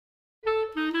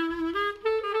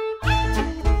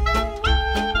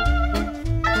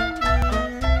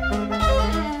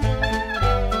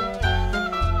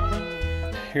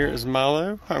Here is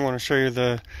Milo. I want to show you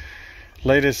the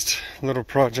latest little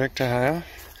project I have.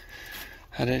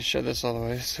 I didn't show this all the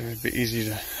way so it'd be easy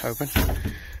to open.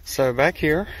 So back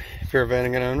here, if you're a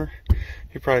Vanagon owner,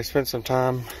 you probably spent some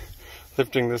time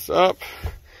lifting this up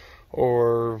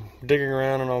or digging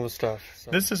around and all the stuff. So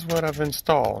this is what I've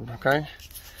installed, okay?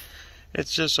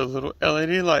 It's just a little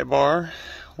LED light bar.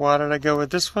 Why did I go with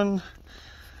this one?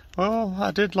 Well, I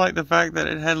did like the fact that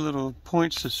it had little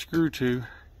points to screw to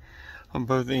on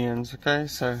both ends, okay?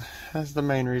 So that's the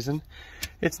main reason.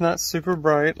 It's not super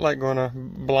bright, like gonna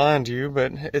blind you,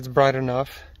 but it's bright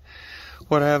enough.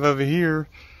 What I have over here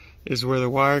is where the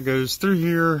wire goes through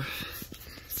here.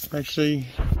 Actually,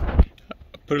 I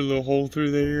put a little hole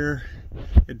through there.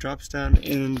 It drops down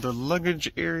in the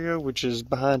luggage area, which is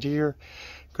behind here.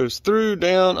 Goes through,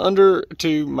 down, under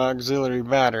to my auxiliary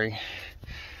battery.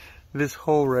 This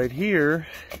hole right here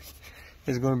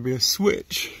is going to be a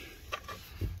switch.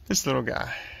 This little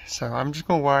guy. So I'm just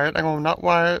going to wire it. I'm going to not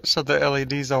wire it so the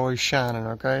LED's always shining,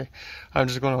 okay? I'm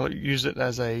just going to use it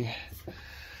as a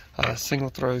single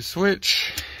throw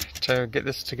switch to get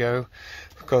this to go.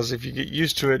 Because if you get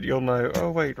used to it, you'll know,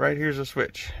 oh wait, right here's a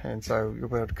switch. And so you'll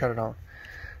be able to cut it on.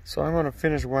 So I'm going to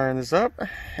finish wiring this up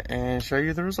and show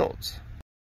you the results.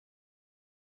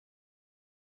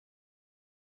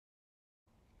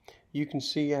 You can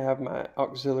see I have my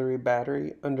auxiliary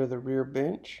battery under the rear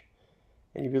bench.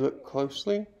 And if you look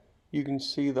closely, you can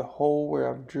see the hole where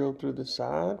I've drilled through the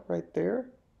side right there,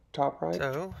 top right.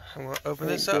 So I'm going to open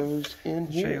this up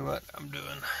and show you what I'm doing.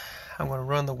 I'm going to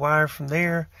run the wire from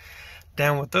there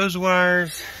down with those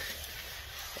wires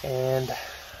and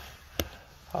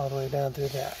all the way down through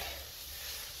that.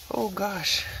 Oh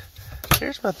gosh,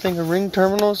 there's my thing of ring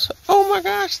terminals. Oh my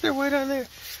gosh, they're way down there.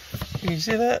 Can you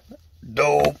see that?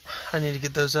 Dope. I need to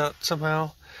get those out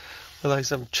somehow with like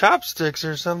some chopsticks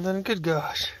or something. Good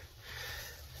gosh.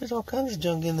 There's all kinds of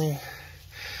junk in there.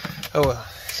 Oh well.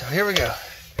 So here we go.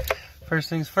 First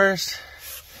things first.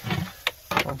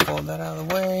 I'll pull that out of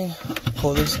the way.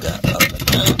 Pull this guy up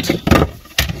and out.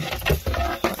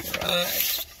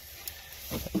 Alright.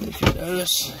 If you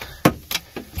notice,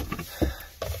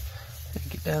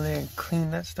 get down there and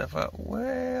clean that stuff up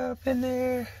way up in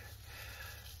there.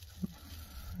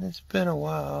 It's been a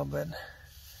while, but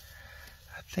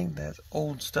I think that's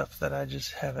old stuff that I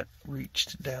just haven't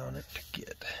reached down it to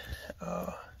get.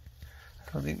 I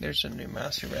don't think there's a new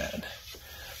mousy rad.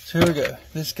 So here we go.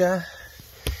 This guy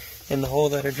in the hole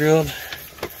that I drilled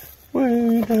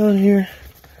way down here.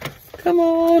 Come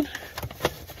on,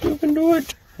 you can do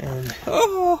it. And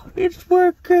oh, it's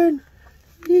working.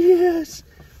 Yes,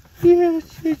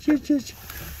 yes, yes, yes, yes.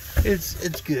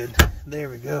 It's good. There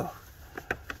we go.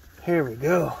 Here we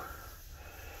go.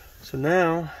 So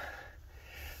now,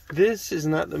 this is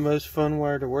not the most fun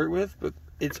wire to work with, but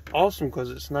it's awesome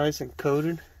because it's nice and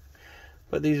coated.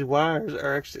 But these wires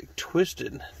are actually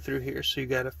twisted through here. So you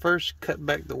gotta first cut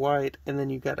back the white, and then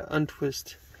you gotta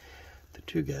untwist the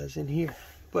two guys in here.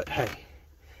 But hey,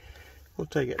 we'll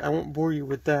take it. I won't bore you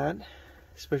with that,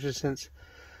 especially since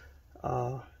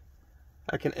I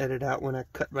can edit out when I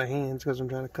cut my hands because I'm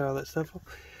trying to cut all that stuff off.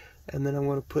 And then I'm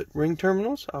going to put ring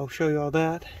terminals. I'll show you all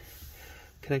that.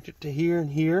 Connect it to here and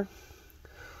here.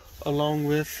 Along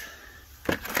with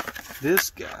this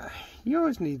guy. You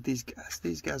always need these guys.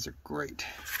 These guys are great.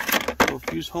 Little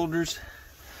fuse holders.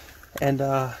 And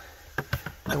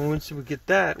once we get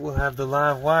that, we'll have the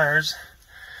live wires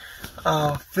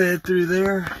fed through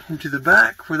there into the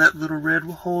back where that little red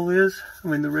hole is. I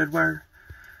mean the red wire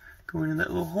going in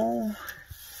that little hole.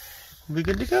 Be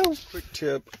good to go. Quick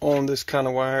tip on this kind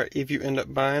of wire if you end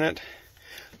up buying it.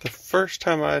 The first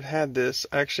time I had this,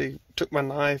 I actually took my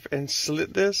knife and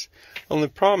slit this. Only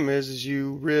problem is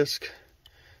you risk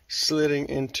slitting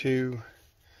into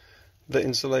the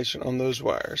insulation on those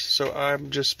wires. So I'm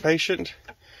just patient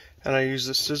and I use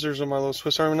the scissors on my little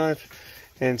Swiss Army knife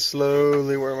and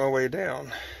slowly work my way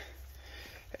down.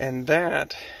 And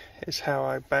that is how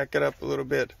I back it up a little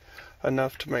bit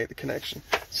enough to make the connection.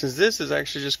 Since this is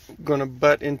actually just going to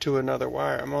butt into another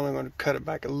wire, I'm only going to cut it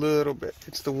back a little bit.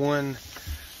 It's the one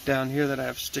down here that I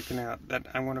have sticking out that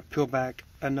I want to peel back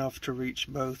enough to reach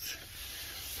both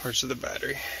parts of the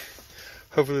battery.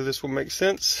 Hopefully this will make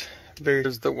sense.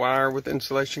 There's the wire with the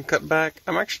insulation cut back.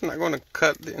 I'm actually not going to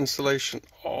cut the insulation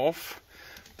off.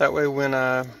 That way when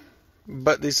I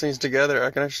butt these things together,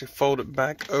 I can actually fold it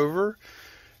back over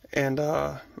and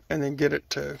then get it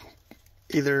to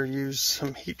either use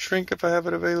some heat shrink if I have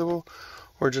it available,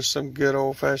 or just some good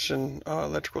old-fashioned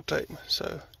electrical tape.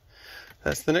 So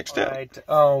that's the next step. Right,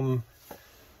 a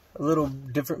little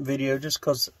different video just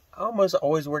because I almost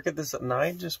always work at this at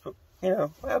night, just, you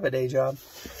know, I have a day job.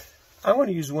 I'm going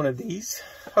to use one of these.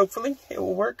 Hopefully it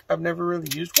will work. I've never really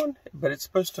used one, but it's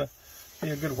supposed to be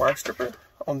a good wire stripper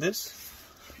on this.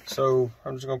 So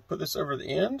I'm just going to put this over the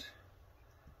end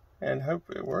and hope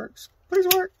it works. Please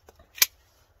work.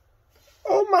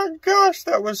 Oh my gosh,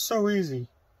 that was so easy.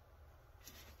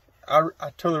 I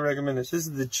totally recommend this. This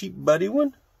is the cheap buddy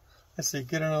one. Let's see,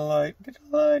 get on a light. Get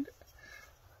on a light.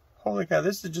 Holy cow,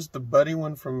 this is just the buddy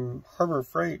one from Harbor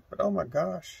Freight. But oh my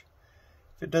gosh.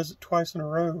 If it does it twice in a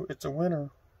row, it's a winner.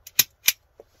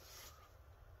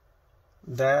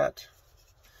 This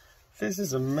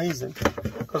is amazing.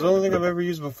 Because the only thing I've ever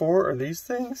used before are these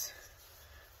things.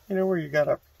 You know, where you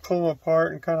gotta pull them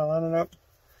apart and kind of line it up.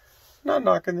 Not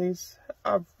knocking these.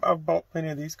 I've bought plenty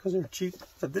of these because they're cheap.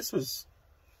 But this was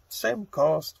same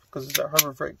cost because it's at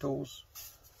Harbor Freight Tools.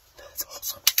 That's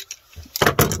awesome.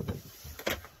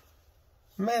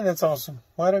 Man, that's awesome.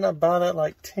 Why didn't I buy that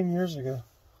like 10 years ago?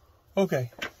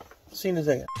 Okay, see you in a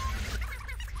second.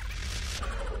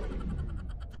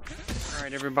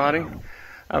 Alright everybody,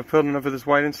 I've pulled enough of this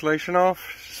white insulation off,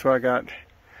 so I got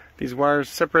these wires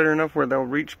separated enough where they'll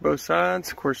reach both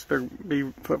sides. Of course, they'll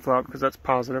be flip-flop because that's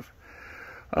positive.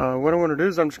 What I want to do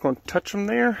is I'm just going to touch them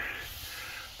there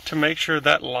to make sure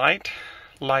that light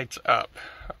lights up,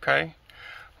 okay?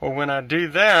 Well, when I do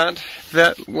that, if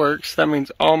that works, that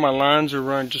means all my lines are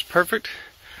run just perfect.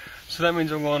 So that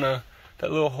means I'm going to,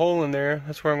 that little hole in there,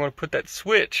 that's where I'm going to put that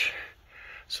switch.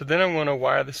 So then I'm going to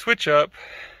wire the switch up,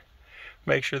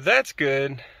 make sure that's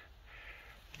good,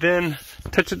 then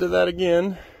touch it to that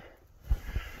again,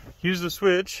 use the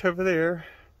switch over there,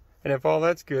 and if all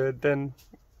that's good, then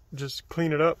just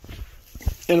clean it up.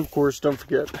 And of course, don't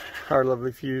forget our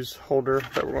lovely fuse holder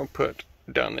that we're going to put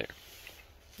down there.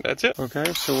 That's it.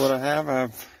 Okay, so what I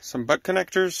have some butt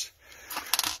connectors,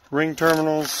 ring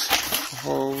terminals,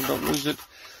 oh, don't lose it,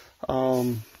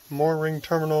 more ring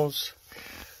terminals,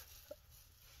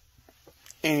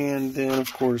 and then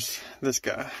of course this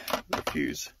guy, the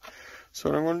fuse. So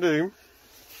what I'm going to do,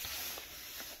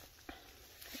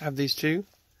 I have these two.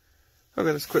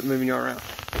 Okay, let's quit moving you around.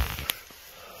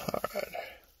 Alright.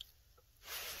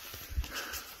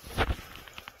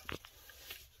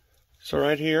 So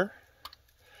right here,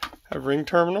 I have ring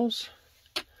terminals.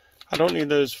 I don't need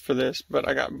those for this, but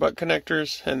I got butt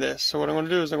connectors and this. So what I'm going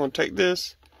to do is I'm going to take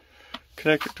this,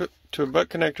 connect it to a butt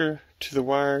connector to the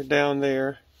wire down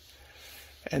there,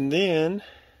 and then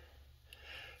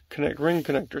connect ring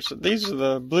connectors. So these are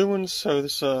the blue ones. So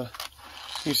this,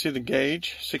 you see the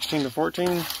gauge, 16 to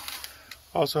 14.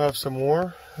 Also have some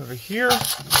more over here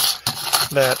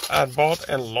that I bought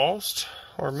and lost,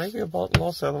 or maybe I bought and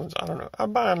lost the other ones. I don't know. I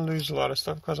buy and lose a lot of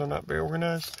stuff because I'm not very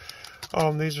organized.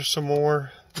 These are some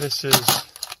more. This is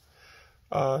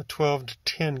 12 to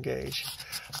 10 gauge.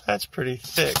 That's pretty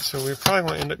thick, so we're probably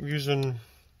going to end up using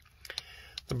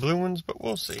the blue ones, but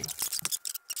we'll see.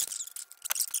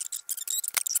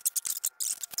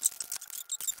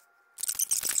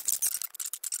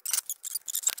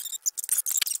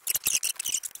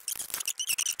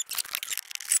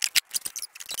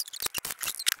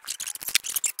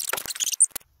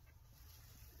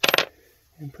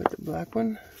 And put the black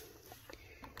one.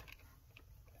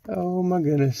 Oh my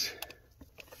goodness.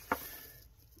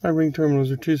 My ring terminals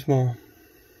are too small.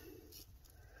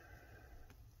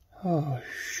 Oh,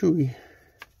 shooey.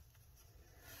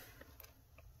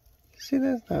 See,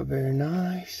 that's not very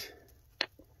nice.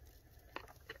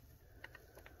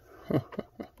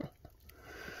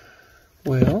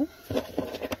 Well,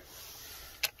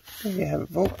 there you have it,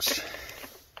 folks.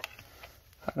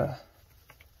 How to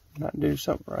not do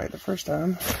something right the first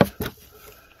time.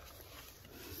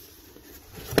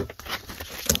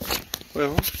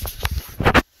 Well,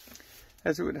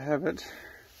 as it would have it,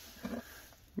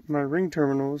 my ring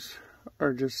terminals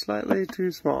are just slightly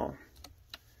too small.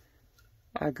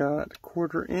 I got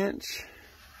 1/4 inch,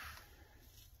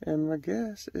 and my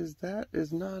guess is that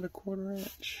is not 1/4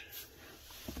 inch.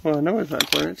 Well, I know it's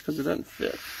not 1/4 inch because it doesn't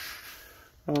fit.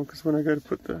 Because when I go to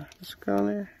put this guy on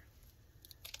there,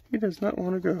 he does not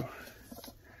want to go.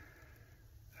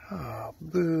 Oh,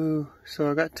 boo.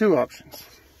 So I got two options.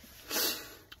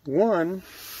 One,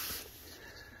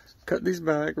 cut these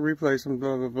back, replace them,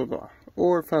 blah, blah, blah, blah.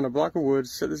 Or find a block of wood,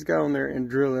 set this guy on there, and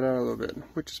drill it out a little bit,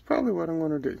 which is probably what I'm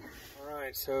going to do.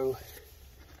 Alright, so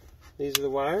these are the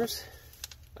wires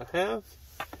I have.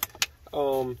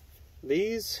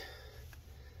 These,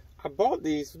 I bought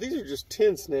these are just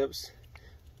 10 snips,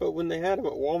 but when they had them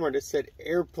at Walmart, it said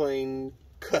airplane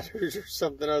cutters or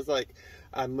something. I was like,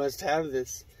 I must have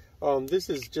this.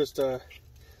 This is just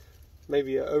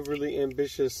maybe an overly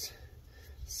ambitious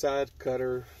side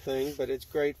cutter thing, but it's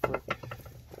great for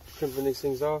crimping these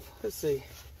things off. Let's see.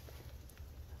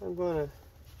 I'm gonna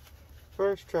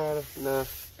first try to, no,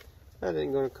 that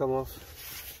ain't gonna come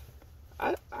off.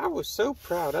 I was so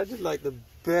proud. I did like the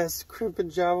best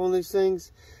crimping job on these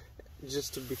things,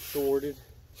 just to be thwarted.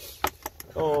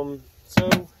 So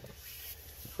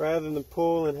rather than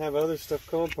pull and have other stuff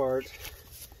come apart,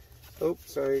 oh,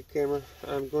 sorry camera,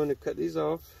 I'm going to cut these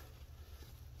off.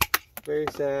 Very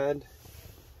sad.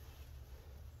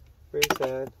 Very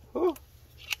sad. Oh,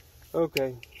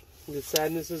 okay, the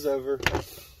sadness is over.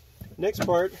 Next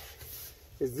part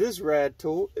is this rad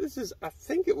tool. This is, I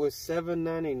think it was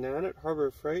 $7.99 at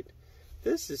Harbor Freight.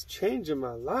 This is changing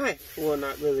my life. Well,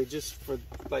 not really, just for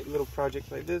like little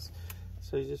projects like this.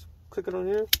 So you just click it on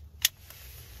here.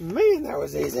 Man, that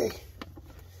was easy.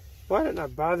 Why didn't I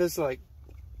buy this like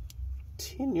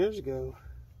 10 years ago?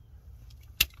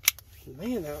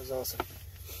 Man, that was awesome.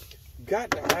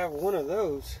 Got to have one of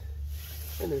those.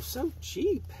 And they're so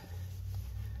cheap.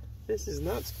 This is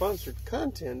not sponsored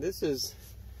content. This is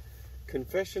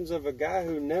confessions of a guy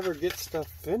who never gets stuff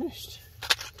finished.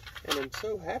 And I'm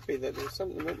so happy that there's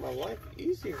something to make my life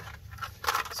easier.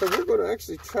 So we're going to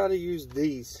actually try to use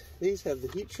these. These have the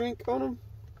heat shrink on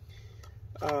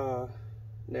them.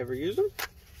 Never use them.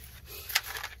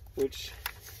 Which,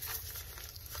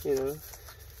 you know,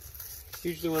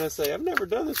 usually when I say I've never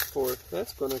done this before,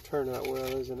 that's going to turn out well,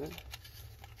 isn't it?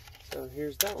 So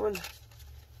here's that one.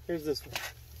 Here's this one.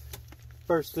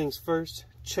 First things first,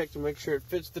 check to make sure it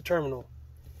fits the terminal.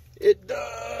 It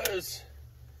does!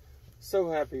 So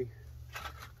happy.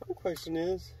 One question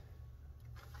is,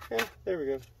 yeah, there we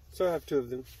go. So I have two of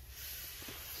them.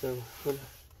 So I'm gonna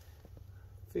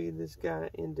feed this guy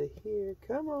into here.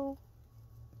 Come on.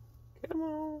 Come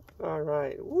on. All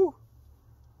right. Woo.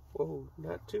 Whoa,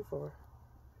 not too far.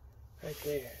 Right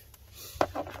there.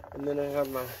 And then I have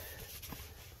my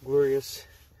glorious,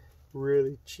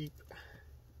 really cheap.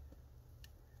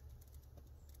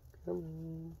 Come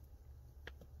on.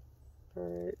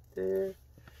 Right there.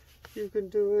 You can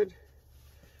do it.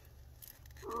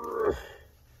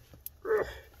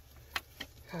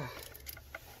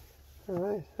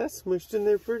 Alright, that's smushed in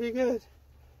there pretty good.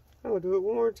 I'm going to do it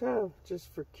one more time,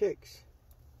 just for kicks.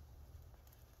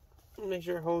 Make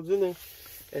sure it holds in there.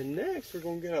 And next, we're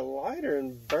going to get a lighter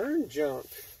and burn junk.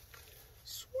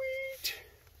 Sweet!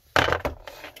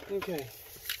 Okay.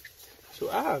 So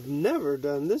I've never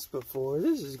done this before.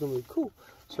 This is going to be cool.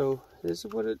 So this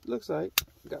is what it looks like.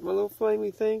 Got my little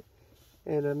flamey thing.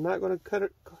 And I'm not going to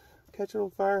catch it on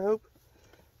fire, hope.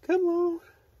 Come on.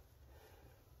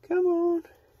 Come on.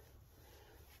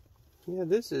 Yeah,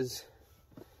 this is...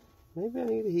 Maybe I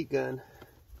need a heat gun.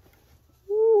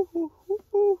 Woo, woo, woo,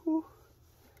 woo, woo.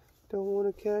 Don't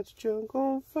want to catch junk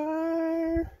on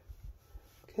fire.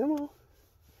 Come on.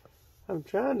 I'm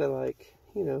trying to, like,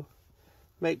 you know,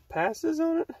 make passes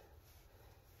on it.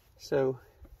 So,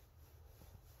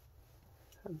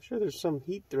 I'm sure there's some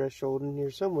heat threshold in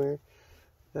here somewhere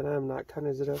that I'm not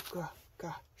cutting it up. Oh,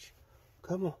 gosh.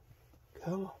 Come on.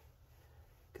 Come on.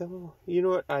 Come on. You know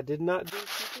what I did not do,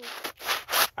 people?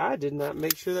 I did not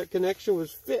make sure that connection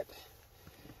was fit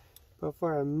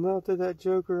before I melted that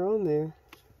joker on there.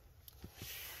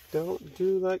 Don't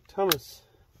do like Thomas.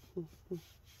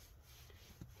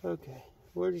 Okay,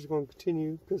 we're just going to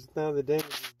continue because now the damage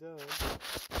is done.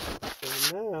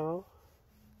 So now,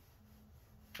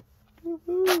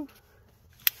 woohoo!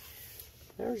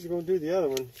 Now we're just going to do the other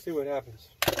one, see what happens.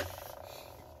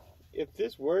 If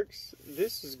this works,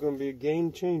 this is going to be a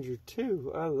game changer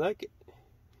too. I like it.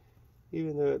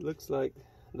 Even though it looks like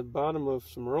the bottom of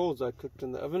some rolls I cooked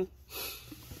in the oven.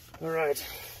 Alright.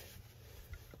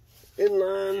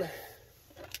 Inline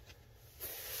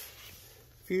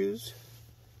fuse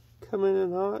coming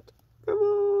in hot. Come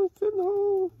on, fit in the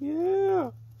hole.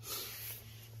 Yeah.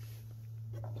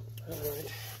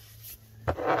 Alright.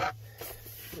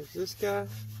 There's this guy.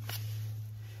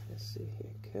 Let's see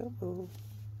here. Come on.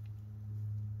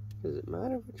 Does it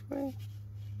matter which way?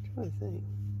 I'm trying to think.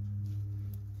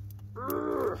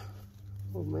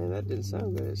 Oh man, that didn't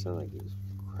sound good. It sounded like it was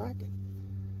cracking.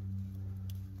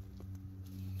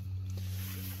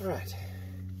 Alright.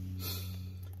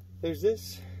 There's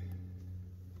this.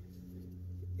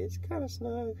 It's kind of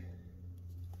snug.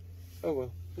 Oh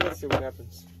well, let's see what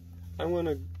happens. I'm going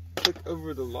to click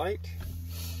over the light.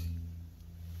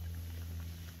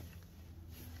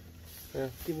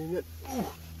 Give me a minute.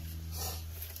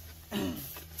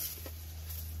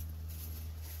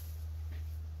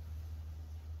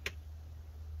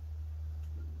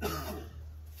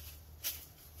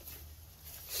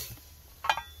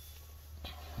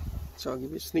 So I'll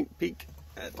give you a sneak peek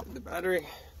at the battery.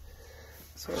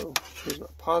 So here's my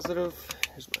positive,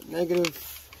 here's my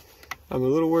negative. I'm a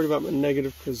little worried about my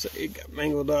negative because it got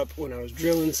mangled up when I was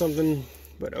drilling something.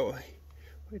 But oh,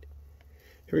 wait.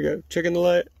 Here we go. Checking the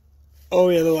light. Oh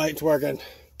yeah, the light's working.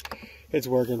 It's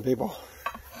working, people.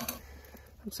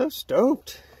 I'm so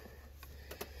stoked.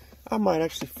 I might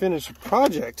actually finish a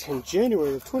project in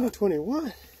January of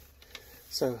 2021.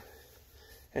 So,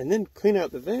 and then clean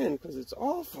out the van because it's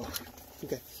awful.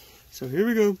 Okay, so here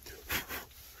we go.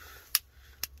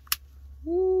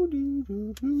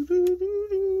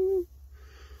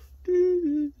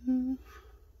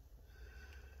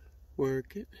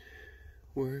 Work it,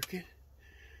 work it,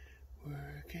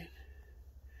 work it.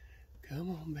 Come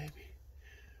on, baby.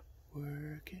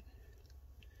 Work it,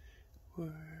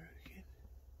 work it.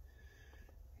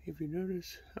 If you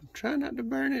notice, I'm trying not to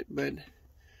burn it, but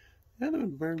the other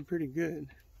one burned pretty good.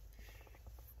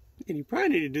 And you probably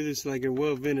need to do this like in a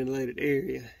well-ventilated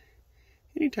area.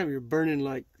 Anytime you're burning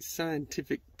like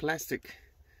scientific plastic,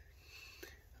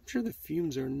 I'm sure the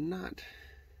fumes are not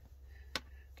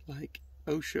like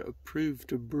OSHA approved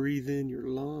to breathe in your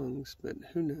lungs, but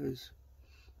who knows?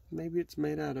 Maybe it's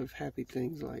made out of happy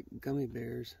things like gummy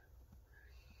bears.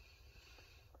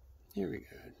 Here we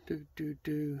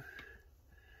go.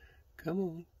 Come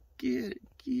on, get it,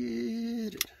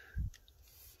 get it.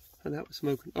 Oh, that was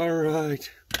smoking. All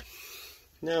right.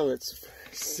 Now let's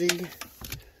see.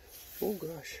 Oh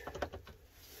gosh.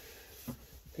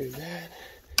 There's that.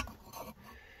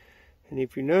 And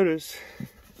if you notice,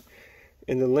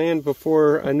 in the land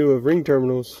before I knew of ring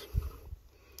terminals,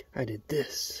 I did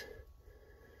this.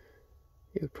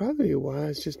 It would probably be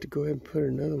wise just to go ahead and put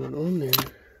another one on there.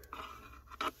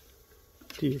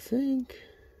 Do you think?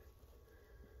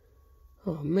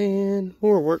 Oh man,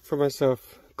 more work for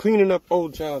myself. Cleaning up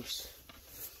old jobs.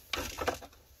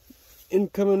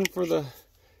 Incoming for the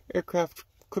aircraft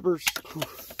clippers.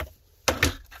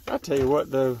 I'll tell you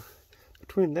what though,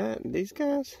 between that and these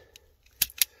guys,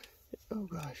 oh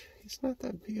gosh, it's not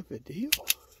that big of a deal.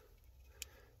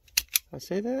 I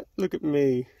say that, look at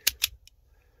me.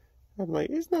 I'm like,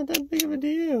 it's not that big of a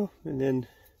deal. And then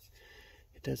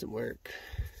it doesn't work.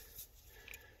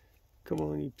 Come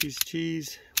on, you piece of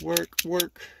cheese. Work,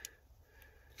 work.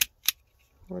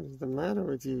 What is the matter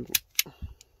with you?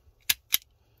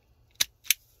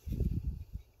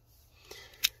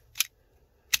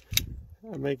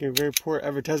 I'm making a very poor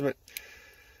advertisement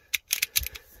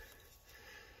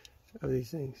of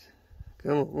these things.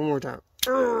 Come on, one more time.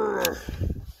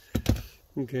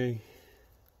 Okay.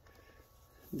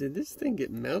 Did this thing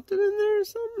get melted in there or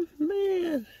something?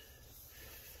 Man.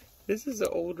 This is an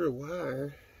older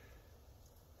wire.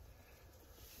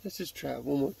 Let's just try it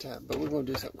one more time, but we're going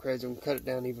to do something crazy. I'm going to cut it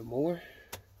down even more.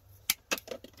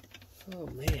 Oh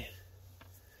man.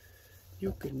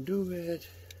 You can do it.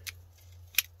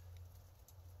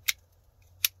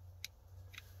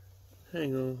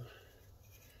 Hang on.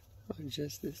 I'll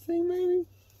adjust this thing maybe?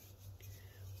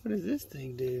 What does this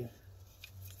thing do?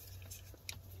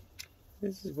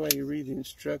 This is why you read the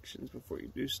instructions before you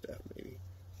do stuff maybe.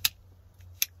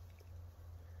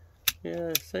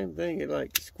 Yeah, same thing. It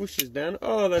like squishes down.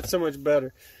 Oh, that's so much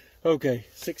better. Okay,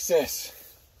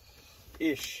 success.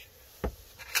 Ish.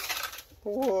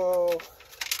 Whoa.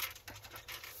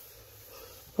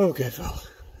 Okay, fella.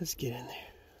 Let's get in there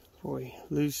before we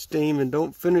lose steam and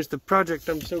don't finish the project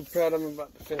I'm so proud I'm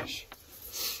about to finish.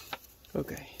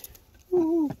 Okay.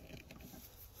 Woo.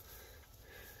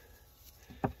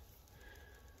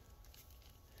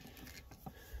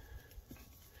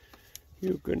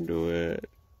 You can do it.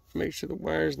 Make sure the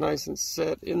wire's nice and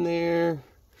set in there.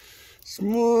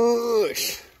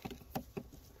 Smush!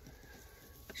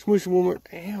 Smush one more.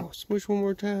 Ow! Smush one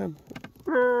more time.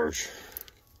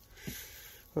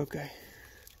 Okay.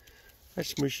 I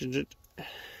smushed it. I'm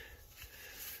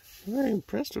very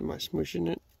impressed with my smushing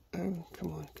it. Oh,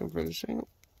 come on. Come for this angle.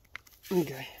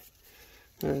 Okay.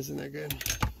 Oh, isn't that good?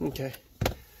 Okay.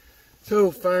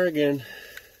 So, fire again.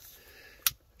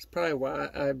 Probably why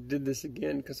I did this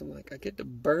again, because I'm like, I get to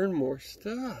burn more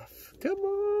stuff. Come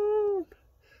on.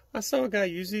 I saw a guy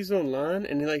use these online,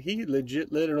 and like he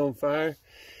legit lit it on fire.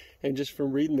 And just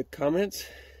from reading the comments,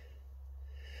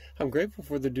 I'm grateful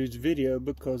for the dude's video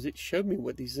because it showed me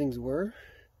what these things were.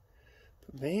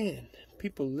 But man,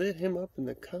 people lit him up in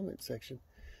the comment section.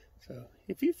 So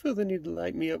if you feel the need to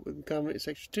light me up with the comment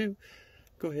section too,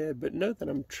 go ahead. But note that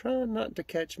I'm trying not to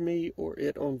catch me or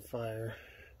it on fire.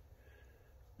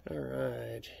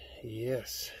 Alright,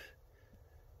 yes.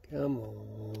 Come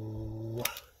on.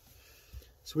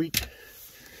 Sweet.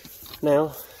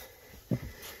 Now,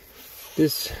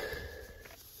 this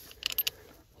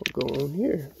will go on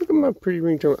here. Look at my pretty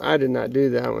ringtone. I did not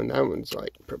do that one. That one's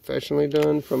like professionally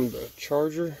done from the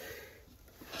charger.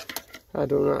 I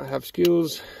do not have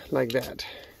skills like that.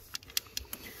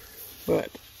 But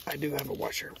I do have a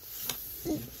washer.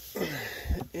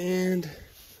 And,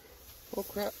 oh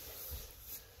crap.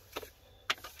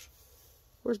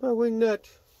 Where's my wing nut?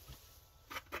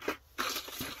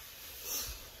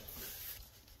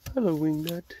 Hello, wing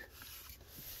nut.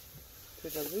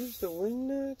 Did I lose the wing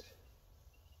nut?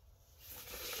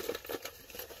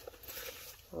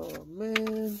 Oh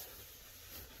man.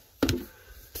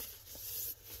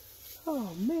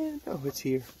 Oh man. Oh, it's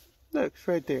here. Look, it's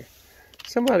right there.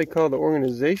 Somebody call the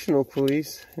organizational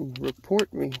police and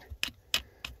report me.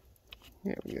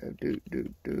 There we go.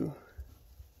 Do.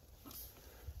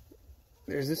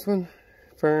 There's this one.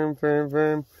 Firm.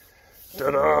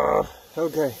 Ta-da!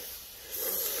 Okay.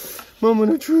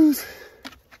 Moment of truth.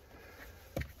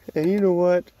 And you know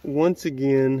what? Once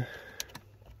again,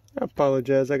 I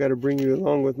apologize. I got to bring you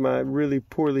along with my really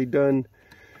poorly done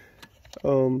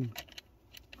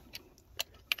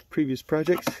previous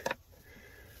projects.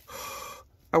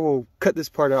 I will cut this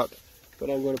part out, but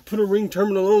I'm going to put a ring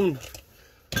terminal on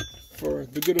for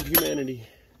the good of humanity.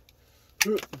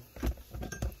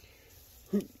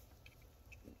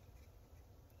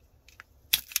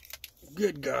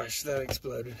 Good gosh, that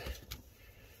exploded.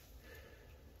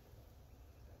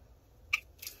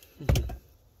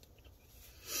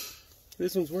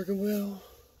 This one's working well.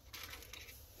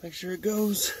 Make sure it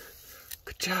goes.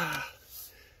 Ka-cha.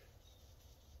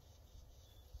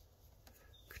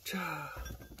 Ka-cha.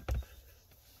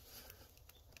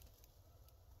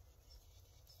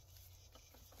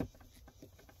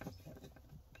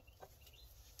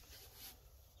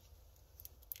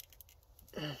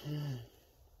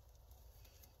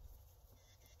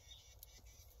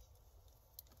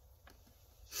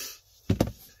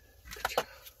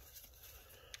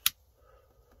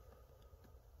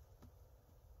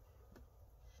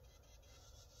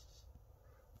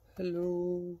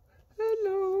 Hello,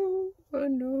 I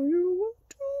know you want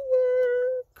to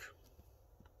work.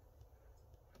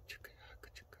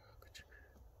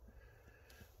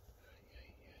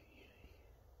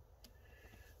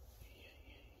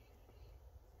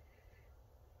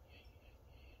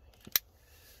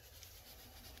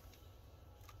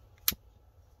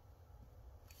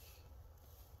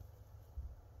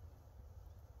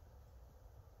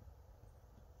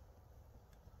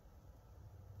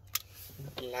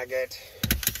 Like it.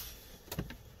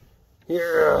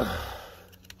 Yeah.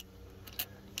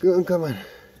 Good, come on.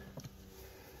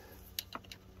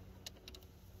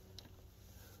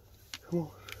 Come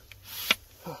on.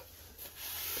 Oh.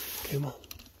 Come on.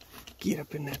 Get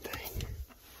up in that thing.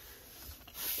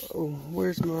 Oh,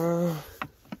 where's my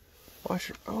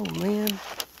washer? Oh man.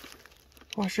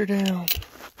 Wash her down.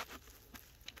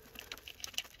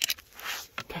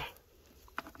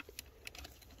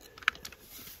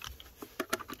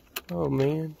 Oh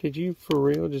man, did you for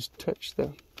real just touch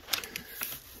the...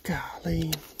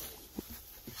 Golly.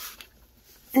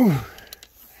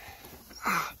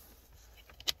 Ah.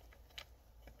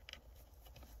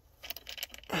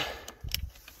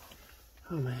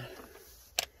 Oh man.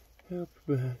 Help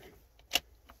back.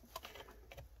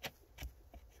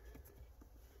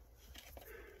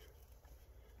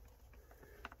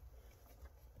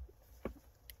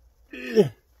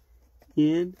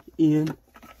 In.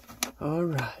 All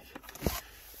right.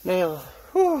 Now,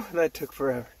 whew, that took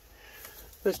forever.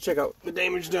 Let's check out the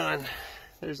damage done.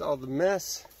 There's all the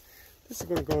mess. This is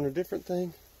going to go on a different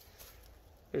thing.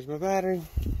 There's my battery.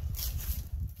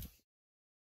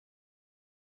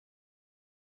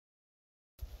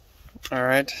 All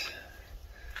right.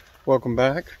 Welcome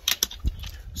back.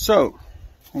 So,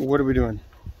 what are we doing?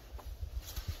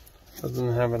 Other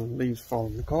than having leaves fall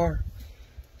in the car.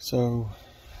 So,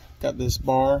 got this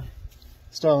bar,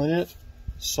 installing it,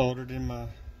 soldered in my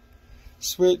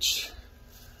switch.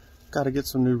 Got to get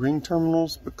some new ring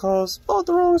terminals because bought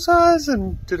the wrong size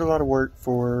and did a lot of work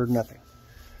for nothing.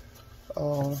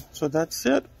 So that's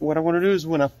it. What I want to do is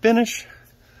when I finish,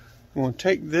 I'm going to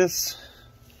take this,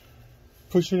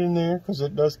 push it in there because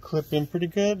it does clip in pretty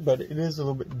good, but it is a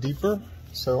little bit deeper.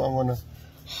 So I'm going to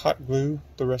hot glue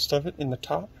the rest of it in the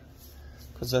top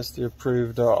because that's the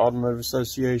approved Automotive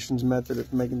Association's method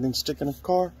of making things stick in a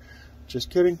car.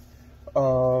 Just kidding.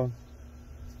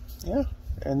 Yeah,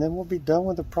 and then we'll be done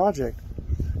with the project,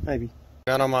 maybe.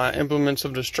 Got all my implements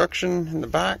of destruction in the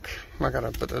back. I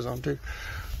gotta put those on too.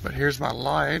 But here's my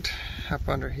light up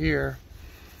under here.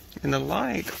 And the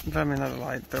light, I mean not the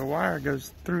light, the wire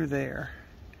goes through there.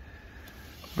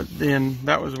 But then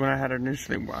that was when I had it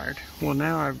initially wired. Well,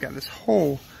 now I've got this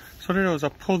hole. So what I did was I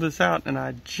pulled this out and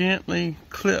I gently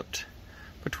clipped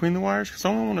between the wires because I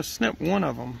only want to snip one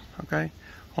of them, okay?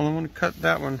 Only want to cut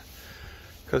that one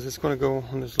because it's going to go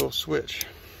on this little switch.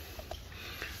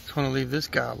 It's going to leave this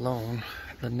guy alone,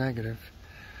 the negative.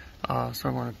 So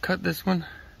I'm going to cut this one,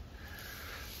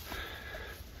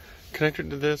 connect it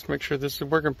to this, make sure this is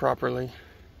working properly,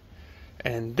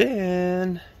 and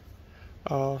then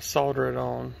solder it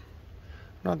on.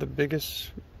 I'm not the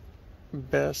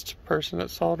best person at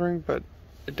soldering, but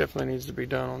it definitely needs to be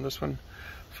done on this one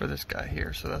for this guy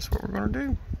here. So that's what we're going to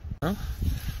do.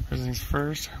 First things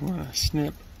first, I'm going to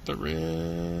snip the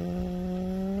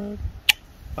red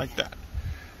like that.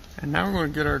 And now we're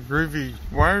going to get our groovy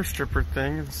wire stripper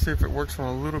thing and see if it works on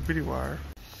a little bitty wire.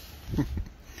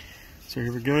 So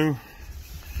here we go.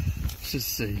 Let's just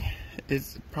see.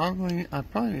 It's probably, I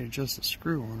probably need to adjust the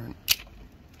screw on it.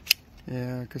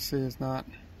 Yeah, I can see it's not.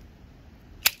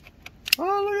 Oh,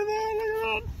 look at that, look at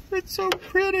that. It's so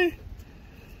pretty.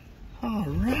 All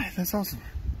right, that's awesome.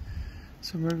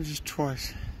 So maybe just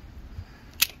twice.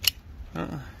 Get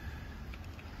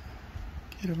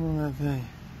up on that thing.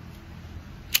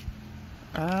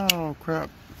 Oh crap,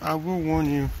 I will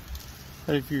warn you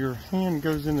that if your hand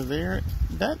goes into there,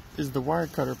 that is the wire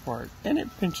cutter part, and it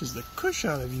pinches the cush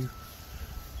out of you.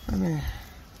 I mean,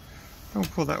 don't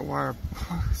pull that wire,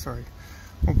 sorry,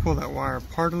 I'll pull that wire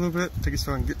apart a little bit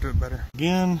so I can get to it better.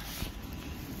 Again,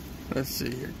 let's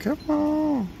see here, come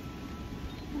on.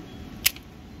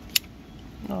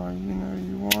 Oh, you know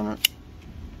you want it.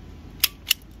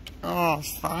 Oh,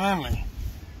 finally.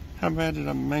 How bad did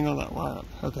I mangle that wire up?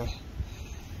 Okay.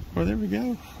 Well, there we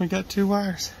go. We got two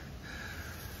wires.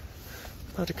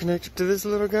 About to connect it to this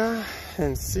little guy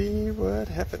and see what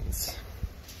happens.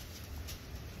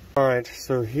 Alright,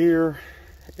 so here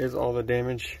is all the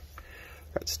damage.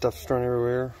 Got stuff strewn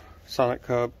everywhere. Sonic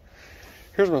cup.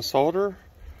 Here's my solder.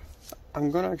 I'm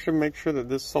going to actually make sure that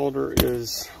this solder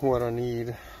is what I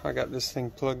need. I got this thing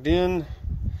plugged in.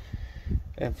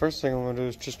 And first thing I'm going to do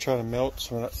is just try to melt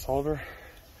some of that solder.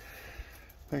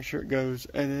 Make sure it goes.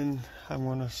 And then I'm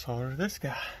going to solder this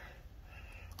guy.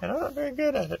 And I'm not very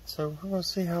good at it. So we're going to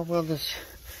see how well this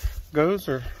goes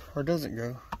or doesn't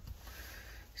go.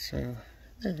 So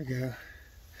there we go.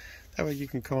 That way you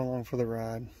can come along for the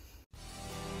ride.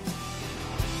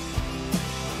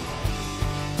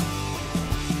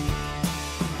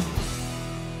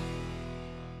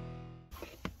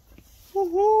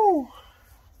 Woohoo!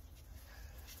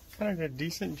 Kind of did a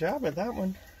decent job at that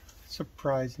one,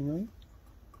 surprisingly.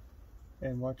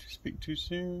 And watch you speak too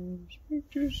soon.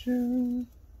 Speak too soon.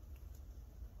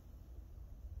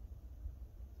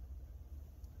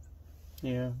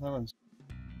 Yeah, that one's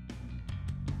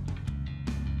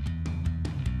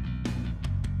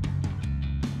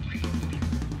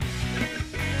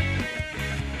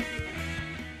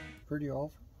pretty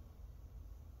awful.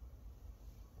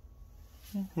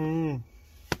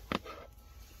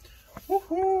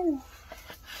 Woohoo!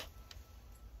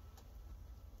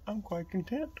 I'm quite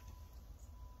content.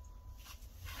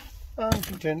 I'm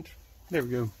content. There we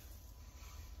go.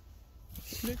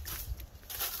 Slick.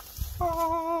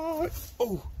 Oh,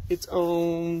 it's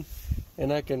on.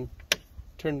 And I can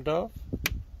turn it off,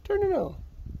 turn it on,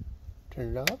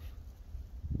 turn it off,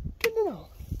 turn it on.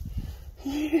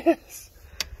 Yes!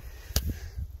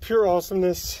 Pure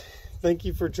awesomeness. Thank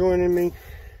you for joining me.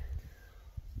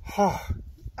 I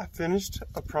finished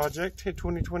a project in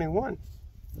 2021.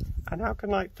 I now can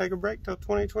like take a break till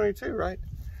 2022, right?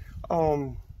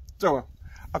 So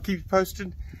I'll keep you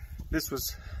posted. This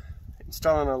was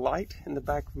installing a light in the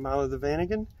back of Milo the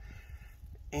Vanagon,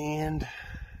 and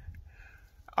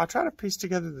I'll try to piece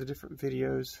together the different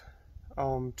videos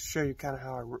to show you kind of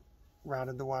how I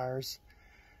routed the wires.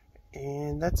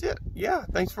 And that's it. Yeah,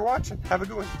 thanks for watching. Have a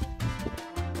good one.